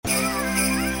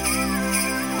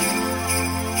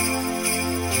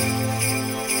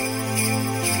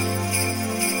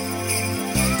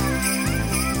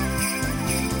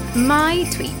My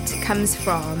tweet comes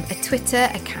from a Twitter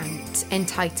account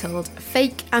entitled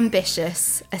Fake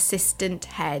Ambitious Assistant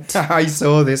Head. I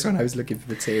saw this when I was looking for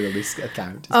material, this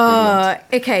account.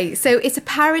 It's okay, so it's a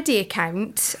parody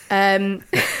account.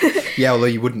 Yeah, although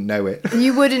you wouldn't know it.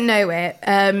 You wouldn't know it.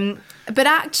 But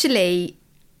actually,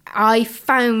 I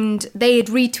found they had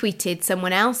retweeted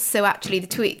someone else. So actually the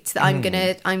tweet that I'm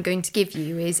going to give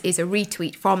you is a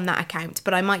retweet from that account,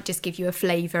 but I might just give you a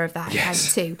flavour of that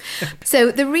account too. So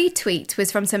the retweet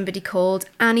was from somebody called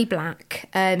Annie Black,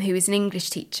 who is an English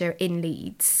teacher in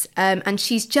Leeds. And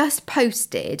she's just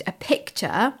posted a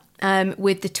picture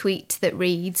with the tweet that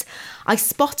reads, "I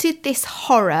spotted this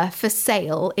horror for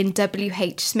sale in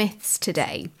WH Smith's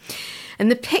today." And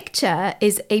the picture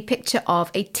is a picture of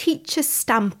a teacher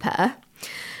stamper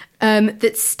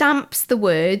that stamps the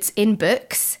words in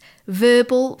books,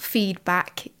 verbal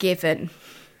feedback given.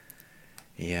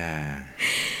 Yeah.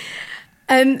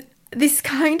 This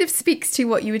kind of speaks to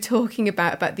what you were talking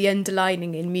about the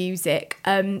underlining in music.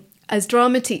 As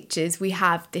drama teachers, we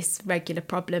have this regular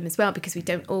problem as well because we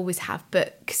don't always have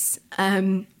books.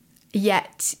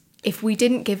 Yet, if we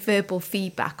didn't give verbal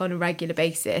feedback on a regular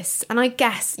basis, and I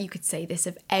guess you could say this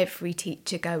of every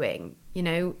teacher going, you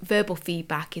know, verbal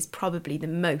feedback is probably the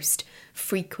most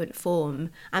frequent form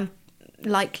and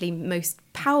likely most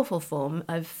powerful form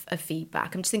of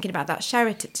feedback. I'm just thinking about that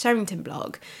Sherrington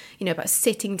blog, you know, about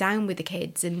sitting down with the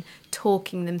kids and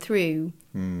talking them through,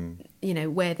 you know,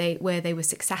 where they were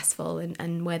successful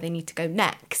and where they need to go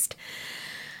next.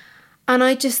 And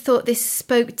I just thought this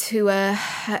spoke to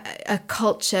a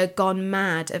culture gone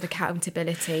mad of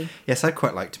accountability. Yes, I'd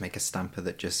quite like to make a stamper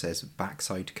that just says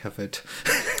backside covered.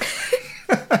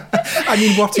 I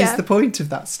mean, what is the point of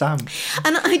that stamp?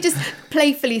 And I just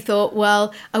playfully thought,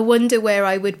 well, I wonder where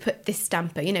I would put this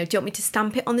stamper. You know, do you want me to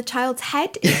stamp it on the child's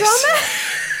head in drama?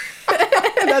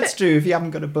 That's true, if you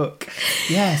haven't got a book.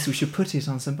 Yes, we should put it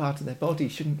on some part of their body,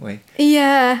 shouldn't we?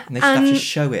 Yeah. And they should have to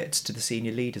show it to the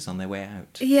senior leaders on their way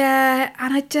out. Yeah,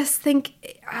 and I just think,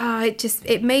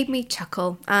 it made me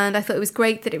chuckle. And I thought it was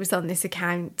great that it was on this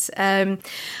account.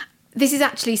 This is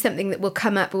actually something that will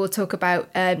come up, we'll talk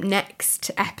about next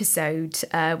episode.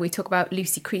 We talk about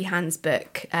Lucy Crehan's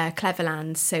book,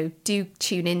 Cleverland, so do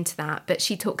tune into that. But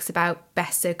she talks about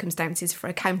best circumstances for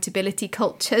accountability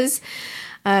cultures.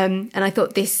 And I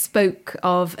thought this spoke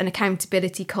of an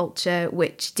accountability culture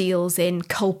which deals in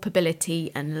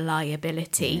culpability and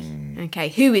liability. Okay,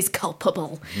 who is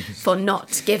culpable for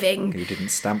not giving? Who didn't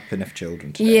stamp enough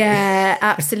children today? Yeah,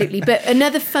 absolutely. But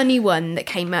another funny one that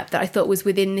came up that I thought was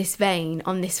within this vein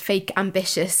on this Fake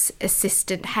Ambitious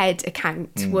Assistant Head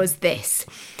account was this.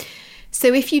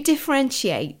 So if you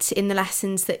differentiate in the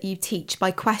lessons that you teach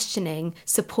by questioning,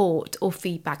 support or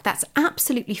feedback, that's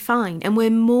absolutely fine and we're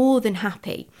more than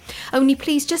happy. Only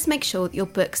please just make sure that your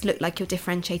books look like you're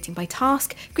differentiating by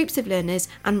task, groups of learners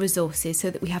and resources so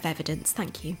that we have evidence.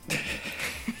 Thank you.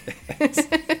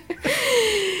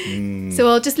 So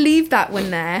I'll just leave that one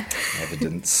there.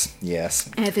 Evidence, yes.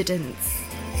 Evidence.